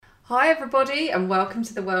Hi everybody and welcome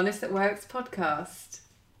to the Wellness That Works podcast.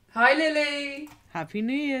 Hi Lily. Happy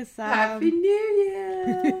New Year, Sam. Happy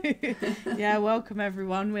New Year. Yeah, welcome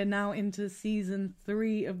everyone. We're now into season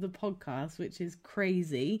 3 of the podcast, which is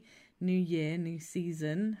crazy. New year, new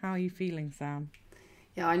season. How are you feeling, Sam?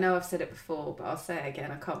 Yeah, I know I've said it before, but I'll say it again.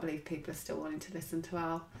 I can't believe people are still wanting to listen to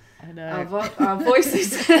our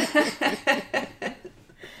voices.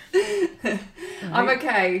 I'm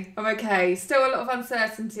okay. Still a lot of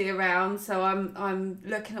uncertainty around, so I'm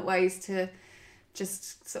looking at ways to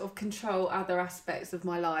just sort of control other aspects of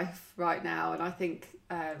my life right now, and I think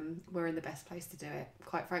we're in the best place to do it,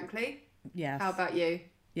 quite frankly. Yes. How about you?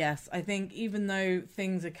 Yes, I think even though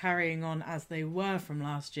things are carrying on as they were from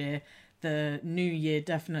last year, the new year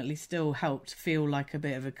definitely still helped feel like a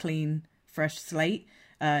bit of a clean, fresh slate.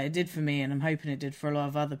 It did for me, and I'm hoping it did for a lot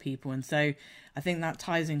of other people. And so I think that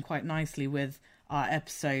ties in quite nicely with our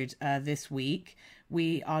episode this week.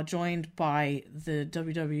 We are joined by the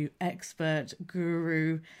WW expert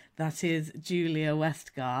guru, that is Julia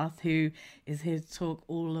Westgarth, who is here to talk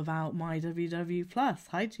all about MyWW+.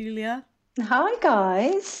 Hi, Julia. Hi,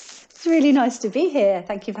 guys. It's really nice to be here.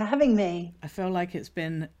 Thank you for having me. I feel like it's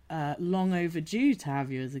been long overdue to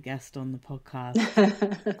have you as a guest on the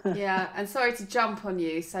podcast. Yeah, and sorry to jump on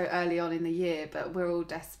you so early on in the year, but we're all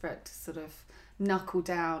desperate to sort of knuckle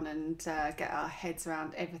down and get our heads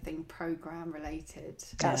around everything program related.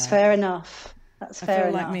 That's fair enough. That's fair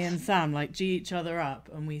enough. Like me and Sam G each other up,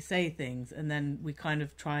 and we say things and then we kind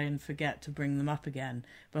of try and forget to bring them up again,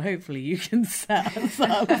 but hopefully you can set us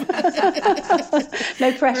up.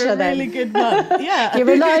 No pressure then. Really good one. Yeah, you're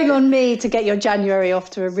relying on me to get your January off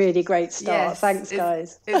to a really great start. Yes, thanks,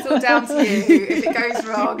 guys. It's all down to you. If it goes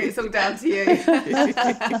wrong, it's all down to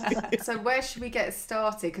you. So where should we get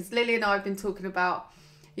started? Because Lily and I have been talking about,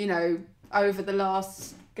 over the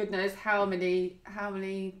last goodness how many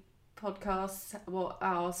podcasts, what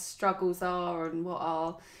our struggles are and what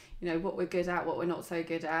our, what we're good at, what we're not so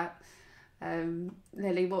good at.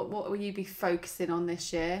 Lily, what will you be focusing on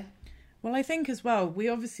this year? Well, I think as well, we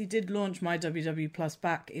obviously did launch MyWW+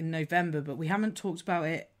 back in November, but we haven't talked about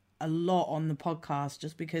it a lot on the podcast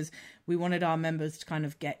just because we wanted our members to kind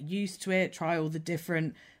of get used to it, try all the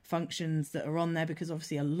different functions that are on there, because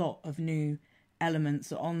obviously a lot of new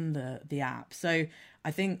elements are on the app. So I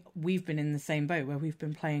think we've been in the same boat where we've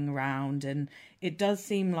been playing around, and it does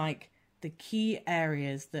seem like the key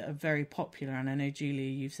areas that are very popular, and I know Julia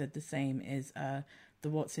you've said the same, is the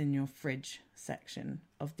what's in your fridge section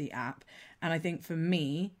of the app. And I think for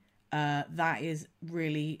me that is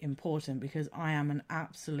really important because I am an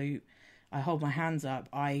absolute, I hold my hands up,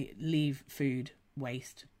 I leave food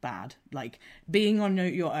waste bad. Like being on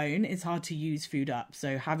your own, it's hard to use food up,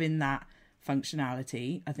 so having that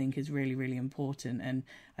functionality I think is really, really important, and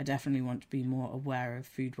I definitely want to be more aware of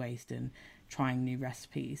food waste and trying new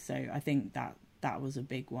recipes. So I think that was a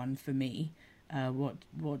big one for me. What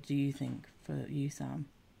do you think for you, Sam?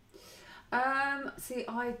 See,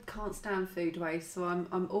 I can't stand food waste, so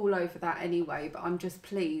I'm all over that anyway, but I'm just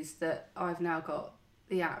pleased that I've now got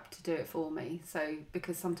the app to do it for me. So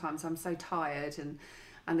because sometimes I'm so tired and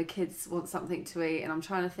the kids want something to eat, and I'm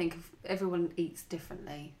trying to think of, everyone eats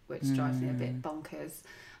differently, which drives me a bit bonkers.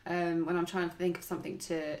 When I'm trying to think of something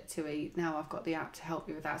to eat, now I've got the app to help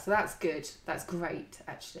me with that. So that's good. That's great,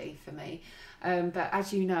 actually, for me. But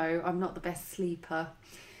as you know, I'm not the best sleeper.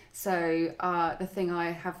 So the thing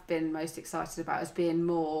I have been most excited about is being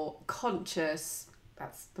more conscious.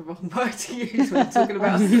 That's the wrong word to use when I'm talking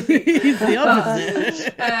about sleep. It's the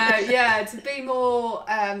opposite. To be more,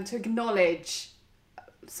 to acknowledge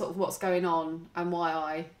sort of what's going on and why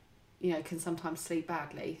I, can sometimes sleep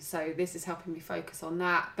badly. So this is helping me focus on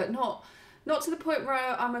that, but not to the point where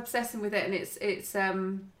I'm obsessing with it and it's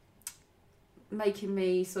making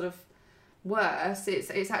me sort of worse.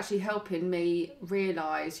 It's actually helping me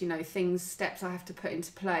realise, steps I have to put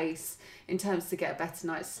into place in terms to get a better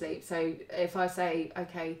night's sleep. So if I say,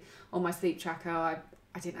 okay, on my sleep tracker,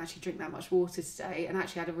 I didn't actually drink that much water today and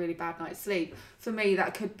actually had a really bad night's sleep. For me,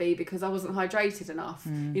 that could be because I wasn't hydrated enough.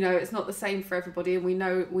 It's not the same for everybody, and we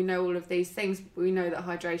know all of these things. We know that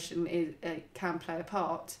hydration can play a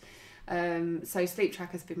part. So sleep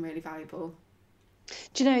tracker has been really valuable.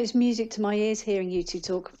 Do you know, it's music to my ears hearing you two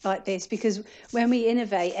talk like this, because when we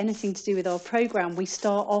innovate anything to do with our programme, we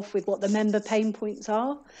start off with what the member pain points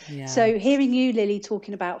are. Yeah. So hearing you, Lily,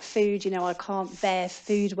 talking about food, I can't bear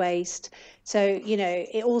food waste. So,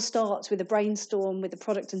 it all starts with a brainstorm with the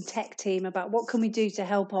product and tech team about what can we do to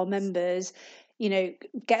help our members,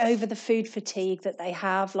 get over the food fatigue that they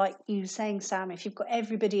have. Like you were saying, Sam, if you've got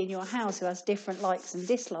everybody in your house who has different likes and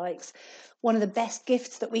dislikes, one of the best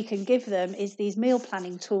gifts that we can give them is these meal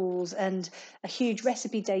planning tools and a huge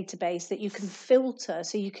recipe database that you can filter,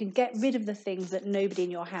 so you can get rid of the things that nobody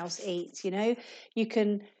in your house eats.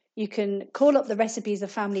 You can call up the recipes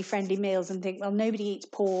of family friendly meals and think, well, nobody eats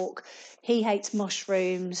pork, he hates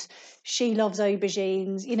mushrooms, she loves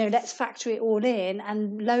aubergines, let's factor it all in,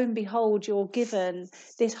 and lo and behold, you're given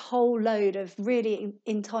this whole load of really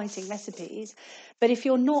enticing recipes. But if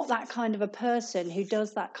you're not that kind of a person who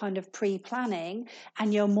does that kind of pre-planning,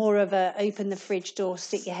 and you're more of a open the fridge door,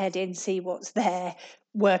 stick your head in, see what's there,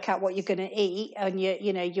 work out what you're going to eat, and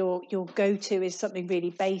your go-to is something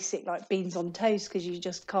really basic like beans on toast because you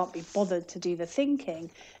just can't be bothered to do the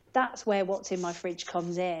thinking, that's where What's in My Fridge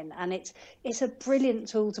comes in. And it's a brilliant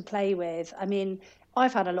tool to play with. I mean,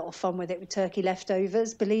 I've had a lot of fun with it with turkey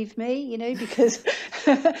leftovers, believe me, because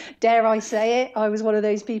dare I say it, I was one of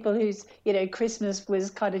those people whose, Christmas was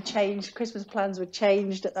kind of changed. Christmas plans were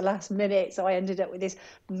changed at the last minute. So I ended up with this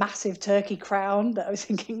massive turkey crown that I was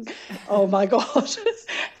thinking, oh my God,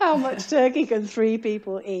 how much turkey can 3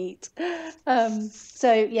 people eat?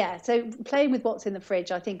 So playing with What's in the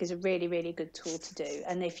Fridge, I think, is a really, really good tool to do.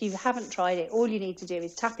 And if you haven't tried it, all you need to do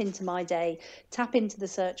is tap into My Day, tap into the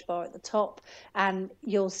search bar at the top, and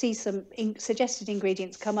you'll see some suggested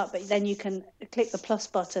ingredients come up, but then you can click the plus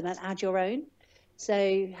button and add your own.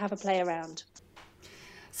 So have a play around.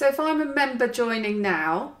 So if I'm a member joining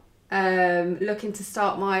now, looking to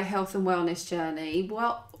start my health and wellness journey,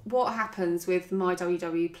 what happens with my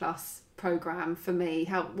WW Plus program for me?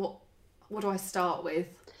 What do I start with?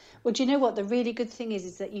 Well, do you know what? The really good thing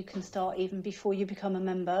is that you can start even before you become a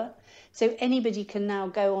member. So anybody can now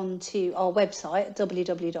go on to our website,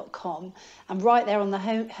 www.com, and right there on the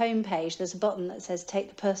home page, there's a button that says Take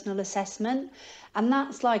the Personal Assessment. And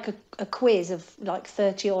that's like a quiz of like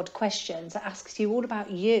 30 odd questions that asks you all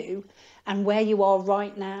about you and where you are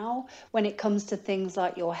right now when it comes to things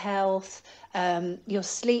like your health, your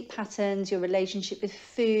sleep patterns, your relationship with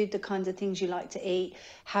food, the kinds of things you like to eat,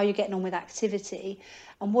 how you're getting on with activity.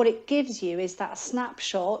 And what it gives you is that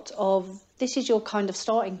snapshot of this is your kind of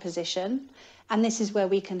starting position and this is where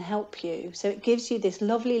we can help you. So it gives you this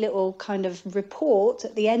lovely little kind of report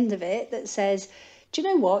at the end of it that says, do you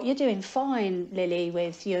know what, you're doing fine, Lily,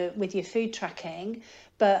 with your food tracking,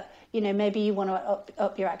 but maybe you want to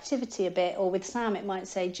up your activity a bit. Or with Sam, it might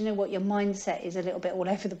say, do you know what, your mindset is a little bit all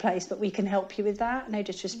over the place, but we can help you with that. No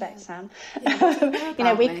disrespect, Sam.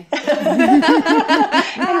 Yeah,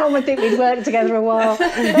 anyone would think we'd worked together a while. But,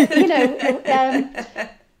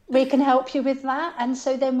 we can help you with that. And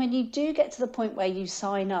so then when you do get to the point where you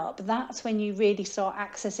sign up, that's when you really start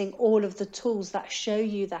accessing all of the tools that show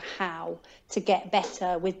you the how to get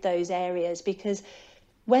better with those areas. Because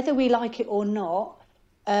whether we like it or not,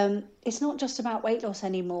 it's not just about weight loss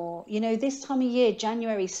anymore. This time of year,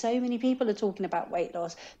 January, so many people are talking about weight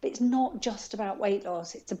loss, but it's not just about weight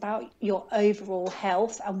loss. It's about your overall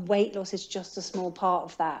health, and weight loss is just a small part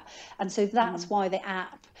of that. And so that's why the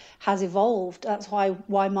app has evolved. That's why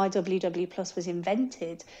My WW Plus was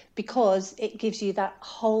invented, because it gives you that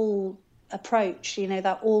whole approach,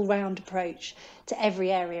 that all-round approach to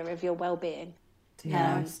every area of your well-being.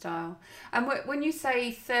 Lifestyle. And when you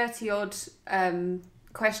say 30 odd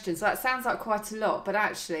questions, that sounds like quite a lot, but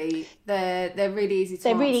actually they're really easy to answer.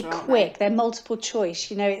 They're really quick. They're multiple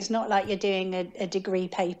choice. It's not like you're doing a degree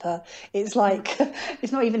paper. It's like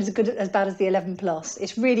it's not even as bad as the 11 plus.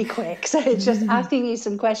 It's really quick. So it's just asking you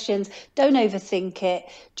some questions. Don't overthink it.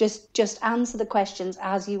 Just answer the questions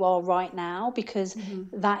as you are right now, because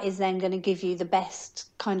that is then going to give you the best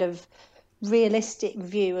kind of realistic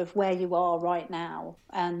view of where you are right now.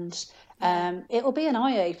 And it'll be an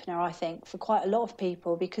eye-opener, I think, for quite a lot of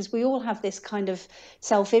people, because we all have this kind of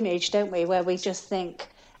self-image, don't we, where we just think,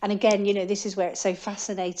 and again, this is where it's so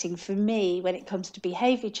fascinating for me when it comes to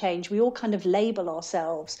behaviour change. We all kind of label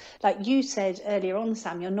ourselves. Like you said earlier on,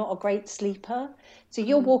 Sam, you're not a great sleeper. So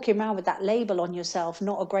you're walking around with that label on yourself,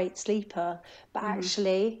 not a great sleeper. But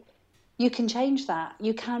actually, you can change that.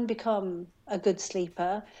 You can become a good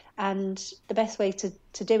sleeper, and the best way to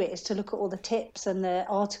do it is to look at all the tips and the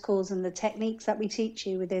articles and the techniques that we teach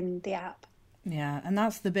you within the app. Yeah, and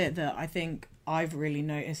that's the bit that I think I've really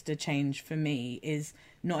noticed a change for me, is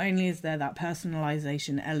not only is there that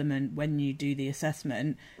personalization element when you do the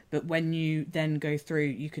assessment, but when you then go through,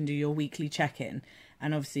 you can do your weekly check-in.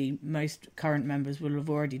 And obviously most current members will have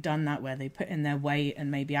already done that, where they put in their weight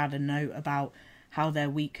and maybe add a note about how their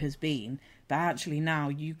week has been. But actually now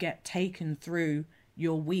you get taken through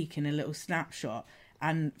your week in a little snapshot.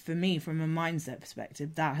 And for me, from a mindset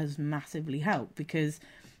perspective, that has massively helped, because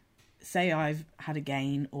say I've had a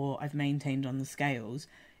gain or I've maintained on the scales,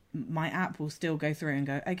 my app will still go through and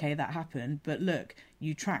go, okay, that happened, but look,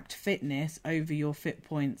 you tracked fitness over your Fit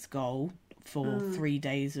Points goal for 3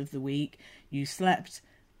 days of the week. You slept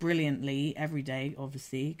brilliantly every day,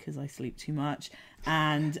 obviously, because I sleep too much,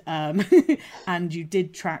 and and you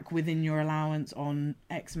did track within your allowance on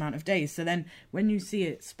X amount of days. So then when you see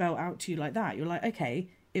it spelled out to you like that, you're like, okay,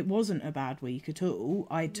 it wasn't a bad week at all.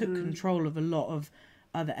 I took control of a lot of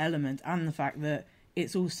other elements, and the fact that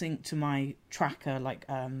it's all synced to my tracker, like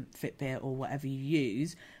Fitbit or whatever you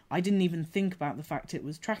use. I didn't even think about the fact it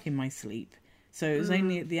was tracking my sleep. So it was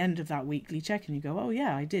only at the end of that weekly check, and you go, oh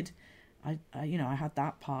yeah, I did. I I had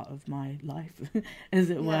that part of my life, as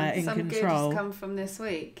it were, in some control. Good has come from this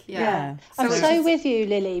week. Yeah. I'm so with you,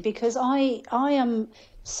 Lily, because I am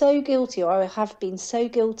so guilty, or I have been so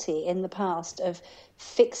guilty in the past of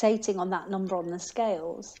fixating on that number on the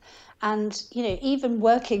scales. And, even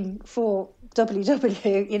working for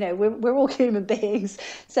WW, we're all human beings.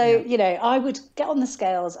 So, I would get on the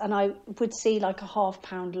scales and I would see like a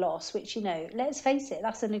 £0.5 loss, which, let's face it,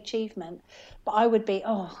 that's an achievement. But I would be,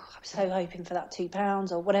 I'm so hoping for that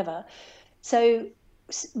 £2 or whatever. So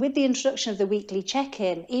with the introduction of the weekly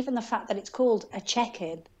check-in, even the fact that it's called a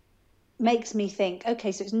check-in makes me think,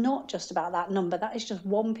 okay, so it's not just about that number. That is just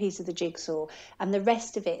one piece of the jigsaw. And the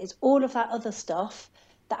rest of it is all of that other stuff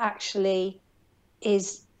that actually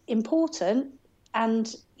is important.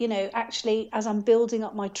 And, actually, as I'm building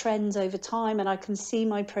up my trends over time and I can see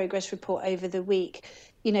my progress report over the week,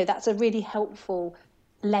 that's a really helpful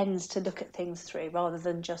lens to look at things through rather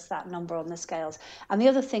than just that number on the scales. And the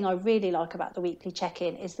other thing I really like about the weekly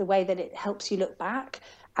check-in is the way that it helps you look back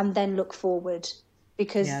and then look forward.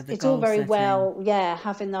 Because it's all very well,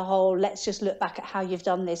 having the whole, let's just look back at how you've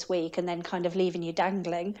done this week and then kind of leaving you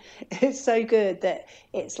dangling. It's so good that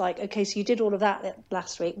it's like, okay, so you did all of that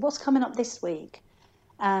last week. What's coming up this week?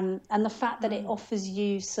 And the fact that it offers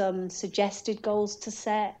you some suggested goals to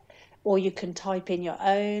set, or you can type in your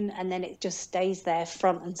own and then it just stays there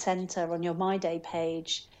front and centre on your My Day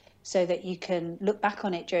page so that you can look back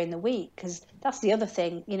on it during the week. Because that's the other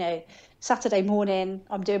thing, Saturday morning,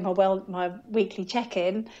 I'm doing my weekly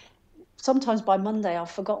check-in. Sometimes by Monday,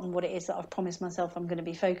 I've forgotten what it is that I've promised myself I'm going to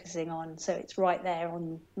be focusing on. So it's right there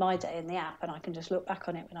on My Day in the app, and I can just look back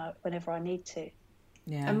on it whenever I need to.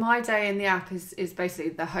 Yeah. And My Day in the app is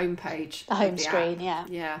basically the homepage. The home screen, app.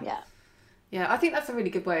 Yeah. I think that's a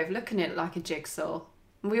really good way of looking at it, like a jigsaw.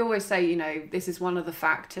 We always say, this is one of the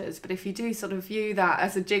factors, but if you do sort of view that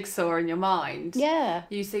as a jigsaw in your mind,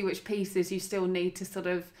 you see which pieces you still need to sort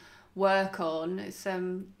of work on. It's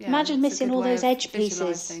imagine missing all those edge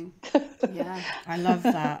pieces. Yeah, I love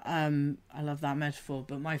that. I love that metaphor.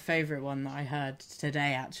 But my favourite one that I heard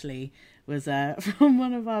today actually was from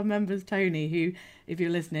one of our members, Tony, who, if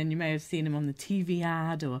you're listening, you may have seen him on the TV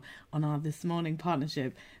ad or on our This Morning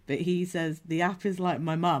partnership. But he says the app is like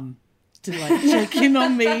my mum. To check in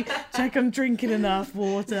on me, check I'm drinking enough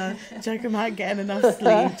water, check I'm not getting enough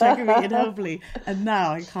sleep, check I'm eating healthily. And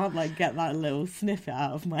now I can't get that little snippet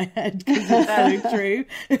out of my head because it's so true.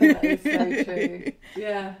 That is so true.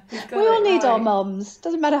 Yeah. We all need our mums.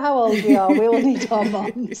 Doesn't matter how old we are, we all need our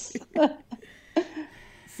mums.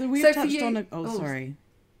 So we've touched on sorry.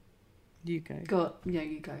 You go.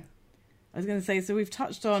 You go. I was going to say, so we've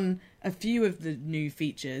touched on a few of the new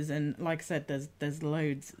features, and like I said, there's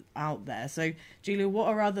loads out there. So, Julia, what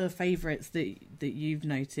are other favourites that you've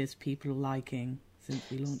noticed people liking since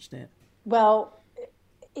we launched it? Well,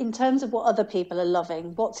 in terms of what other people are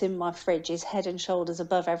loving, what's in my fridge is head and shoulders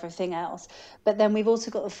above everything else. But then we've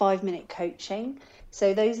also got the 5-minute coaching.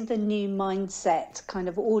 So those are the new mindset kind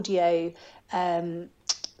of audio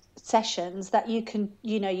sessions that you can,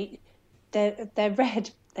 they're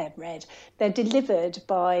delivered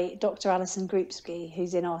by Dr. Alison Groupsky,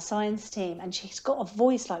 who's in our science team, and she's got a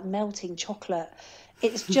voice like melting chocolate.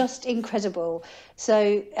 It's just incredible.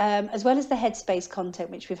 So as well as the Headspace content,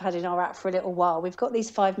 which we've had in our app for a little while, we've got these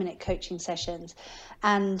 5-minute coaching sessions.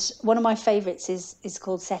 And one of my favourites is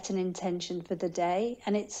called Set an Intention for the Day.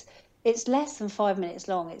 And it's less than 5 minutes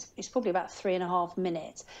long. It's probably about 3.5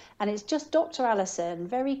 minutes. And it's just Dr. Alison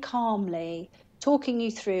very calmly talking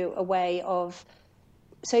you through a way of...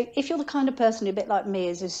 So if you're the kind of person who, a bit like me,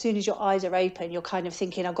 is as soon as your eyes are open, you're kind of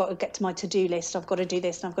thinking, I've got to get to my to-do list, I've got to do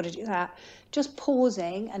this and I've got to do that. Just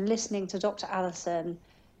pausing and listening to Dr. Alison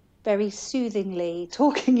very soothingly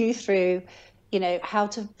talking you through, how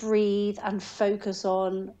to breathe and focus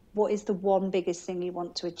on what is the one biggest thing you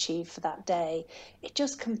want to achieve for that day. It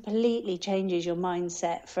just completely changes your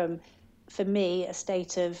mindset from, for me, a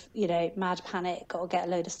state of, mad panic, got to get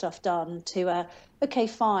a load of stuff done, to okay,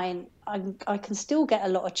 fine, I can still get a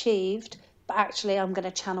lot achieved, but actually I'm going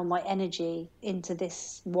to channel my energy into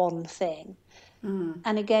this one thing.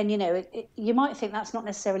 And again, you know, you might think that's not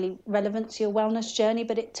necessarily relevant to your wellness journey,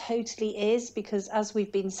 but it totally is, because as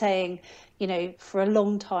we've been saying, you know, for a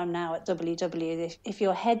long time now at WW, if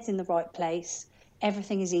your head's in the right place,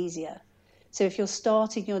 everything is easier. So if you're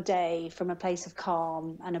starting your day from a place of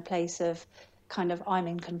calm and a place of kind of, I'm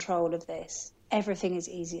in control of this, everything is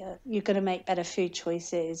easier. You're going to make better food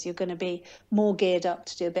choices. You're going to be more geared up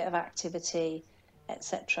to do a bit of activity,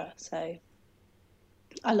 etc. So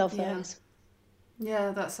I love those.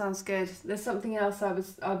 Yeah, that sounds good. There's something else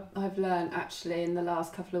I've learned actually in the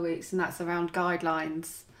last couple of weeks, and that's around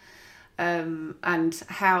guidelines, and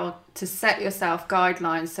how to set yourself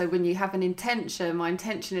guidelines. So when you have an intention, my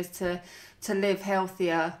intention is to live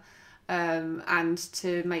healthier, and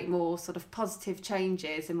to make more sort of positive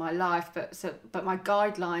changes in my life. But my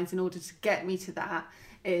guidelines in order to get me to that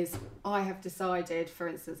is, I have decided, for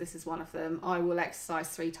instance, this is one of them, I will exercise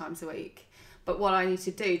 3 times a week. But what I need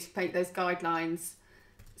to do to make those guidelines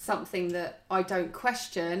something that I don't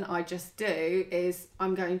question, I just do, is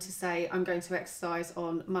I'm going to say I'm going to exercise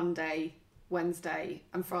on Monday, Wednesday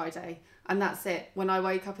and Friday. And that's it. When I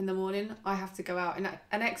wake up in the morning, I have to go out and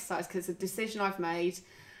exercise, because it's a decision I've made.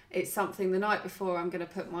 It's something the night before I'm going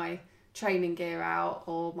to put my training gear out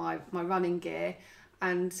or my running gear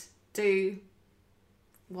and do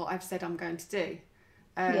what I've said I'm going to do.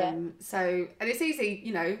 So, and it's easy,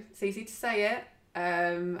 you know, it's easy to say it,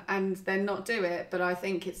 and then not do it, but I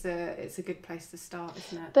think it's a good place to start,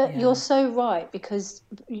 isn't it? But you're so right, because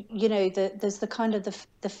you know there's the kind of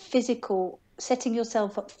the physical, setting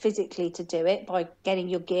yourself up physically to do it by getting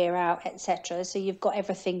your gear out, etc. So you've got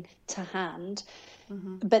everything to hand.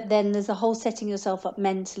 But then there's the whole setting yourself up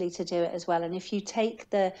mentally to do it as well. And if you take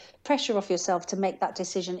the pressure off yourself to make that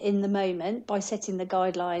decision in the moment by setting the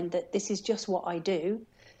guideline that this is just what I do,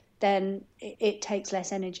 then it takes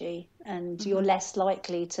less energy, and you're less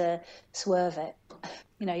likely to swerve it.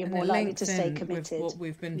 You know, you're more likely to stay committed. With what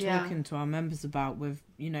we've been talking to our members about, with,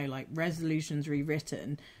 you know, like resolutions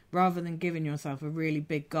rewritten, rather than giving yourself a really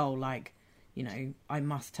big goal like, you know, I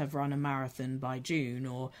must have run a marathon by June,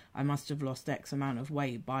 or I must have lost X amount of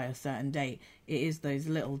weight by a certain date. It is those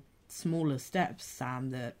little smaller steps,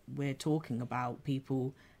 Sam, that we're talking about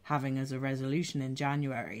people having as a resolution in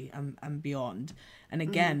January and beyond. And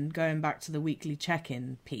again, going back to the weekly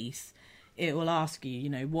check-in piece, it will ask you, you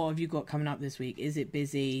know, what have you got coming up this week? Is it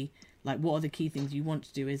busy? Like, what are the key things you want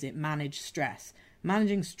to do? Is it manage stress?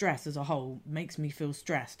 Managing stress as a whole makes me feel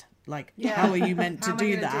stressed. Like, how are you meant to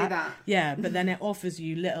do that? Yeah, but then it offers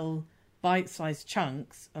you little bite-sized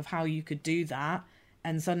chunks of how you could do that,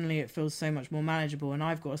 and suddenly it feels so much more manageable. And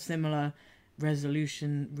I've got a similar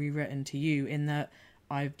resolution rewritten to you, in that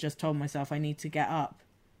I've just told myself I need to get up,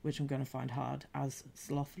 which I'm going to find hard, as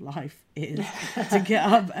sloth life is, to get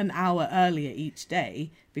up an hour earlier each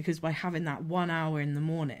day, because by having that 1 hour in the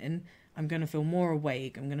morning, I'm going to feel more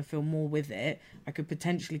awake, I'm going to feel more with it. I could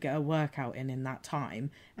potentially get a workout in that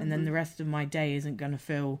time, and then the rest of my day isn't going to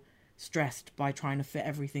feel stressed by trying to fit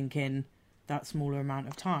everything in that smaller amount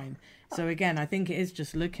of time. So again, I think it is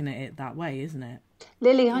just looking at it that way, isn't it?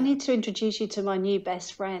 Lily, I need to introduce you to my new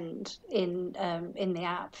best friend in the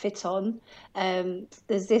app FitOn.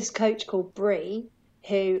 There's this coach called Bree,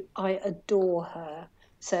 who I adore her.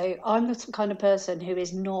 So I'm the kind of person who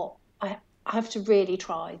is not, I have to really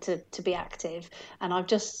try to be active, and I've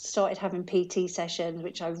just started having PT sessions,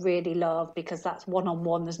 which I really love, because that's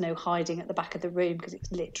one-on-one. There's no hiding at the back of the room, because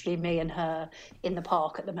it's literally me and her in the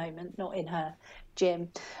park at the moment, not in her gym.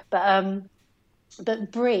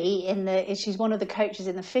 But Bree, she's one of the coaches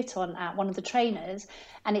in the FitOn app, one of the trainers,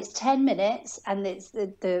 and it's 10 minutes, and it's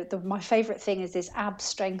my favourite thing is this ab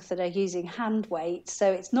strength that are using hand weights.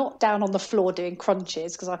 So it's not down on the floor doing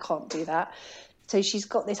crunches, because I can't do that. So she's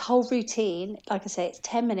got this whole routine. Like I say, it's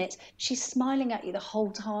 10 minutes. She's smiling at you the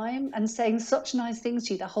whole time and saying such nice things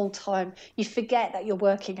to you the whole time. You forget that you're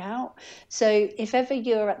working out. So if ever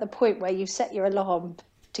you're at the point where you set your alarm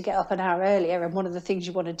to get up an hour earlier, and one of the things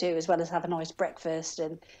you want to do, as well as have a nice breakfast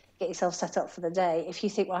and get yourself set up for the day, if you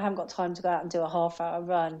think, well, I haven't got time to go out and do a half-hour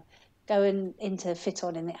run, go into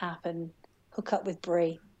FitOn in the app and hook up with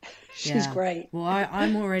Bree. She's great. Well,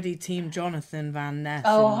 I'm already team Jonathan Van Ness.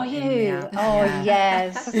 Oh, are you? Oh,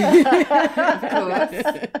 yes. Of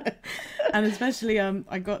course. And especially,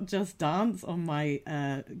 I got Just Dance on my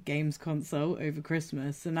games console over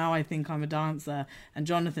Christmas, so now I think I'm a dancer. And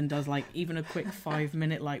Jonathan does like even a quick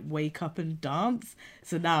 5-minute like wake up and dance.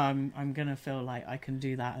 So now I'm gonna feel like I can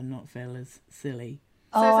do that and not feel as silly.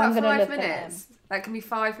 So is that 5 minutes? That can be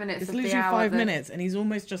 5 minutes. It's of the literally hour 5 minutes, and he's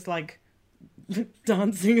almost just like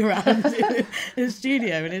dancing around in the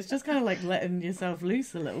studio, and it's just kind of like letting yourself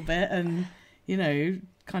loose a little bit and, you know,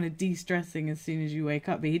 kind of de-stressing as soon as you wake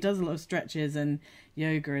up. But he does a lot of stretches and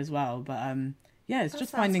yoga as well. But yeah, it's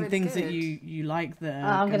just finding really things good. that you like that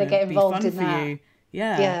I'm going to get be involved fun in for that. you.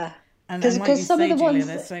 Yeah. And like you some say, of the Julia, ones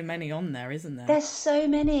there's so many on there, isn't there? there's so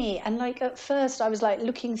many, and like at first I was like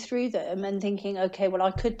looking through them and thinking, okay, well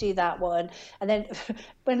I could do that one, and then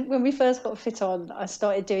when we first got Fit On, I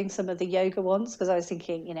started doing some of the yoga ones because I was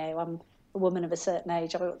thinking, you know, I'm a woman of a certain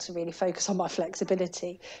age, I ought to really focus on my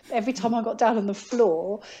flexibility. But every time I got down on the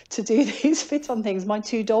floor to do these Fit On things, my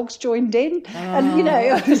 2 dogs joined in, and you know,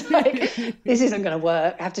 I was like, this isn't going to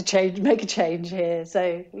work. I have to make a change here.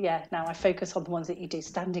 So yeah, now I focus on the ones that you do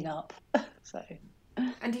standing up. So.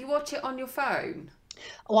 And do you watch it on your phone?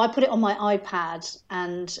 Oh, I put it on my iPad,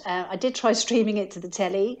 and I did try streaming it to the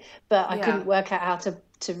telly, but I couldn't work out how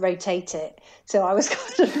to rotate it. So I was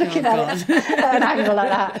kind of looking at it at an angle like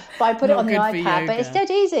that. But I put it on the iPad. But it's dead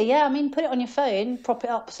easy. Yeah, I mean, put it on your phone, prop it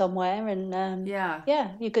up somewhere, and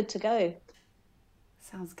yeah, you're good to go.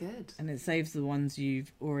 Sounds good. And it saves the ones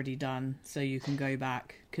you've already done, so you can go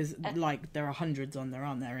back, because like there are hundreds on there,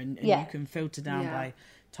 aren't there? And you can filter down by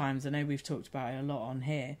times. I know we've talked about it a lot on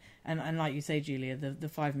here, and like you say, Julia, the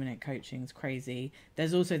 5-minute coaching is crazy.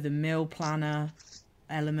 There's also the meal planner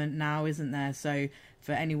element now, isn't there? So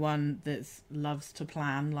for anyone that loves to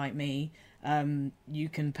plan like me, you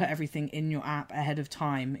can put everything in your app ahead of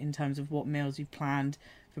time in terms of what meals you've planned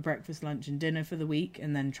for breakfast, lunch and dinner for the week,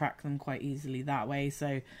 and then track them quite easily that way.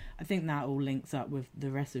 So I think that all links up with the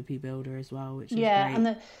recipe builder as well, which is great.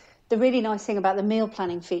 And the really nice thing about the meal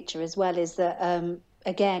planning feature as well is that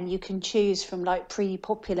again, you can choose from like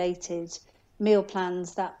pre-populated meal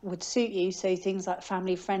plans that would suit you. So things like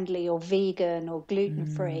family friendly or vegan or gluten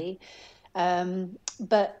free. And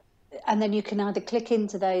then you can either click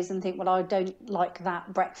into those and think, well, I don't like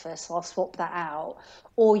that breakfast, so I'll swap that out.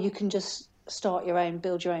 Or you can just start your own,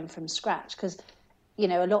 build your own from scratch. Because, you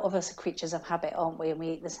know, a lot of us are creatures of habit, aren't we? And we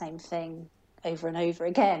eat the same thing over and over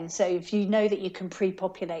again. So if you know that you can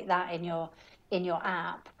pre-populate that in your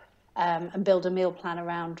app, and build a meal plan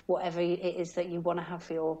around whatever it is that you want to have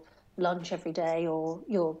for your lunch every day or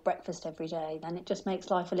your breakfast every day, then it just makes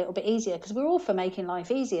life a little bit easier, because we're all for making life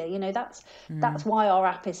easier. You know, that's why our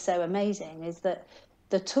app is so amazing, is that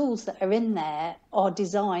the tools that are in there are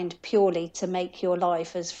designed purely to make your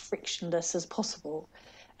life as frictionless as possible.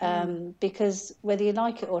 Because whether you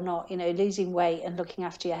like it or not, you know, losing weight and looking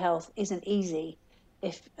after your health isn't easy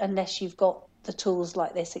unless you've got the tools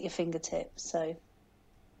like this at your fingertips. So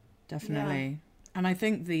definitely. And I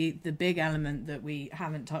think the big element that we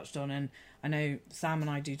haven't touched on, and I know Sam and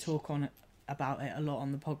I do talk about it a lot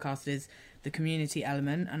on the podcast, is the community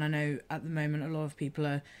element. And I know at the moment a lot of people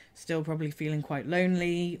are still probably feeling quite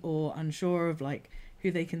lonely or unsure of like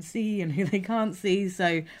who they can see and who they can't see.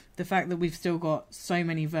 So the fact that we've still got so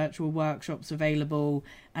many virtual workshops available,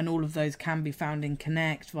 and all of those can be found in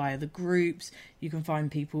Connect via the groups. You can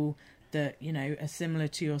find people that, you know, are similar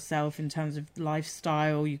to yourself in terms of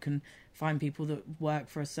lifestyle. You can find people that work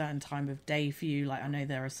for a certain time of day for you. Like I know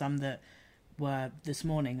there are some that were this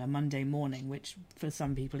morning, a Monday morning, which for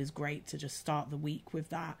some people is great to just start the week with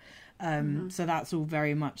that. So that's all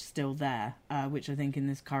very much still there, which I think in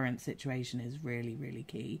this current situation is really, really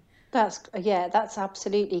key. That's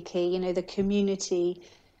absolutely key. You know, the community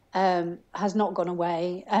has not gone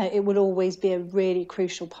away. It will always be a really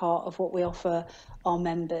crucial part of what we offer our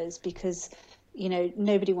members, because, you know,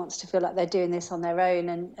 nobody wants to feel like they're doing this on their own,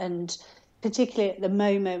 and particularly at the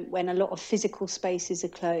moment when a lot of physical spaces are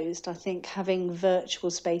closed, I think having virtual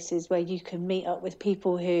spaces where you can meet up with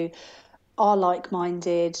people who are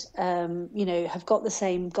like-minded, you know, have got the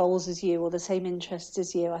same goals as you or the same interests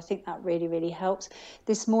as you, I think that really, really helps.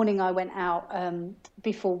 This morning I went out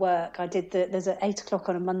before work. I did there's at 8 o'clock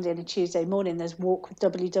on a Monday and a Tuesday morning, there's Walk with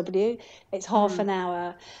WW. It's half an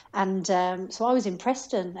hour. And so I was in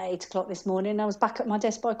Preston at 8 o'clock this morning. I was back at my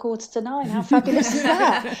desk by 8:45. How fabulous is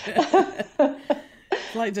that?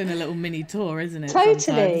 It's like doing a little mini tour, isn't it?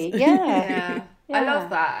 Totally, yeah. I love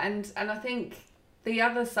that. And I think the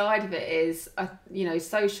other side of it is, you know,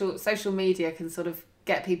 social media can sort of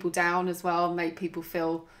get people down as well, and make people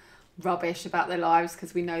feel rubbish about their lives,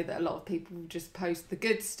 because we know that a lot of people just post the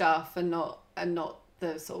good stuff and not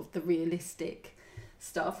the sort of the realistic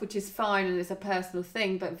stuff, which is fine and it's a personal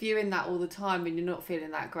thing. But viewing that all the time when you're not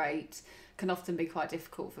feeling that great can often be quite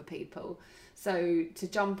difficult for people. So to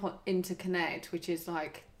jump into Connect, which is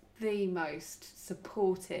like the most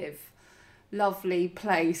supportive, lovely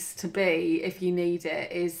place to be if you need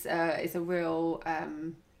it, is a real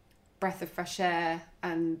breath of fresh air,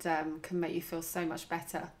 and can make you feel so much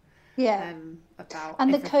better. Yeah. About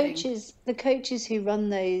and everything. the coaches who run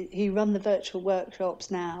the virtual workshops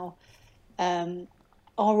now are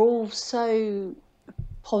all so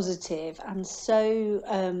positive and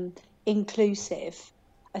so inclusive.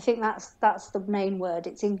 I think that's the main word.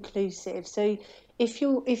 It's inclusive. So if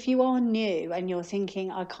you are new and you're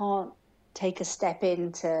thinking, I can't take a step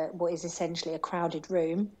into what is essentially a crowded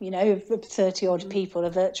room, 30 odd people, a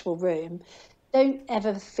virtual room, don't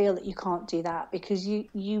ever feel that you can't do that, because you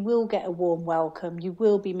will get a warm welcome. You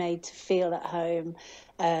will be made to feel at home.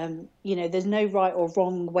 There's no right or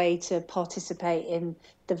wrong way to participate in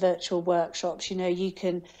the virtual workshops. You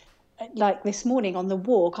can, like this morning on the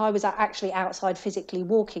walk, I was actually outside physically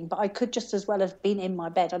walking, but I could just as well have been in my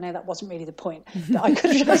bed. I know that wasn't really the point, but I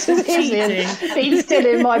could just as easily have been still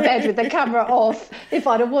in my bed with the camera off if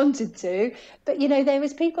I'd have wanted to. But there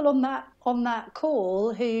was people on that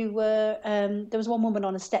call who were there was one woman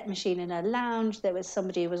on a step machine in a lounge. There was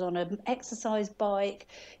somebody who was on an exercise bike.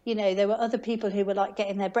 There were other people who were like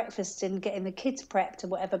getting their breakfast and getting the kids prepped or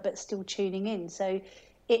whatever, but still tuning in. So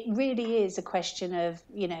it really is a question of,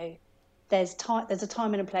 there's a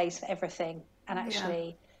time and a place for everything, and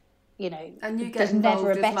actually, and you get there's involved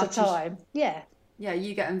never a better as time.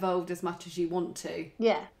 You get involved as much as you want to.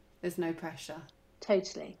 There's no pressure.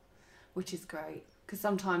 Totally. Which is great, because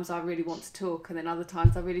sometimes I really want to talk, and then other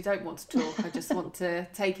times I really don't want to talk. I just want to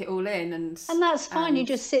take it all in, and that's fine. You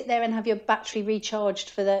just sit there and have your battery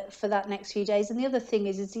recharged for that next few days. And the other thing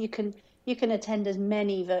is you can attend as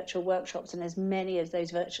many virtual workshops and as many of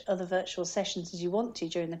those other virtual sessions as you want to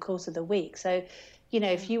during the course of the week. So,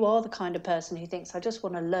 if you are the kind of person who thinks, I just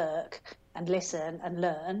want to lurk and listen and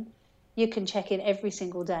learn, you can check in every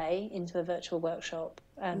single day into a virtual workshop,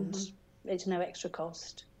 and it's no extra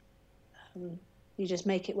cost. You just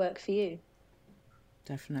make it work for you.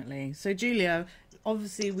 Definitely. So, Julia,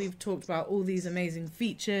 obviously we've talked about all these amazing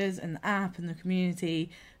features and the app and the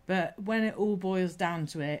community, but when it all boils down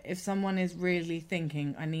to it, if someone is really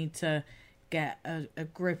thinking, I need to get a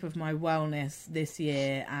grip of my wellness this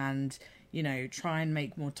year and, try and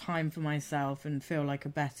make more time for myself and feel like a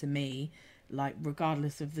better me, like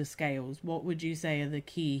regardless of the scales, what would you say are the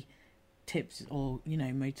key tips or,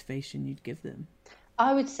 motivation you'd give them?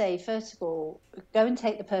 I would say, first of all, go and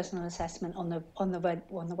take the personal assessment on the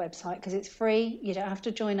website, because it's free. You don't have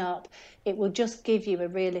to join up. It will just give you a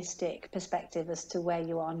realistic perspective as to where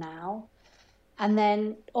you are now. And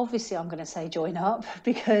then, obviously, I'm going to say join up,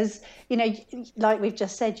 because, like we've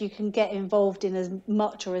just said, you can get involved in as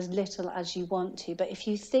much or as little as you want to. But if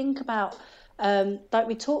you think about, like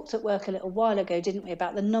we talked at work a little while ago, didn't we,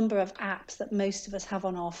 about the number of apps that most of us have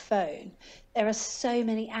on our phone. There are so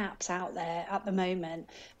many apps out there at the moment,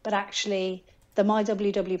 but actually the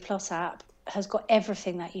MyWW Plus app has got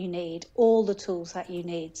everything that you need, all the tools that you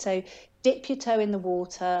need. So dip your toe in the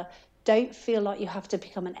water. Don't feel like you have to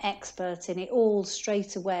become an expert in it all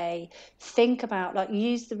straight away. Think about,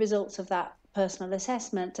 use the results of that personal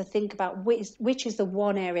assessment to think about which is the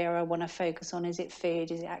one area I want to focus on. Is it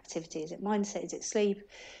food? Is it activity? Is it mindset? Is it sleep?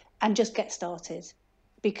 And just get started,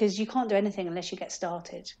 because you can't do anything unless you get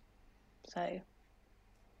started. So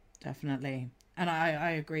definitely. And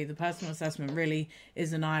I agree. The personal assessment really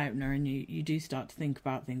is an eye-opener, and you do start to think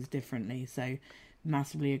about things differently. So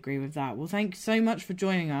massively agree with that. Well, thank you so much for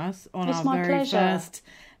joining us on our very first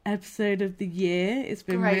episode of the year. It's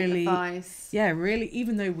been great really advice. Really,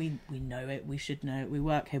 even though we know it, we should know it, we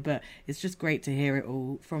work here, but it's just great to hear it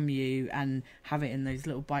all from you and have it in those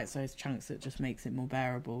little bite-sized chunks that just makes it more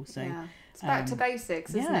bearable. So it's back to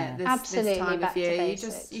basics, isn't it? Absolutely, this time back of year, to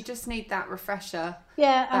basics. you just need that refresher.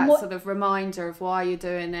 And that sort of reminder of why you're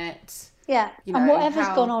doing it. And whatever's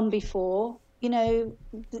gone on before,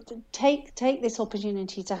 take this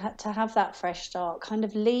opportunity to have that fresh start. Kind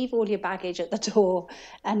of leave all your baggage at the door,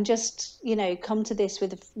 and just come to this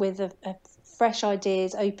with a fresh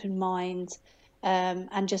ideas, open mind,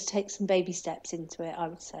 and just take some baby steps into it, I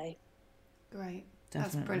would say. Great.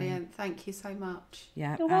 Definitely. That's brilliant. Thank you so much.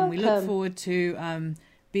 You're and welcome. We look forward to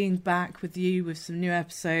being back with you with some new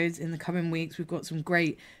episodes in the coming weeks. We've got some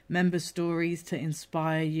great member stories to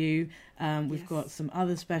inspire you. We've got some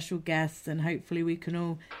other special guests, and hopefully we can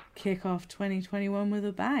all kick off 2021 with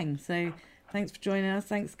a bang. So thanks for joining us.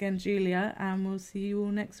 Thanks again, Julia, and we'll see you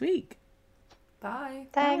all next week. Bye.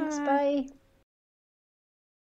 Thanks. Bye.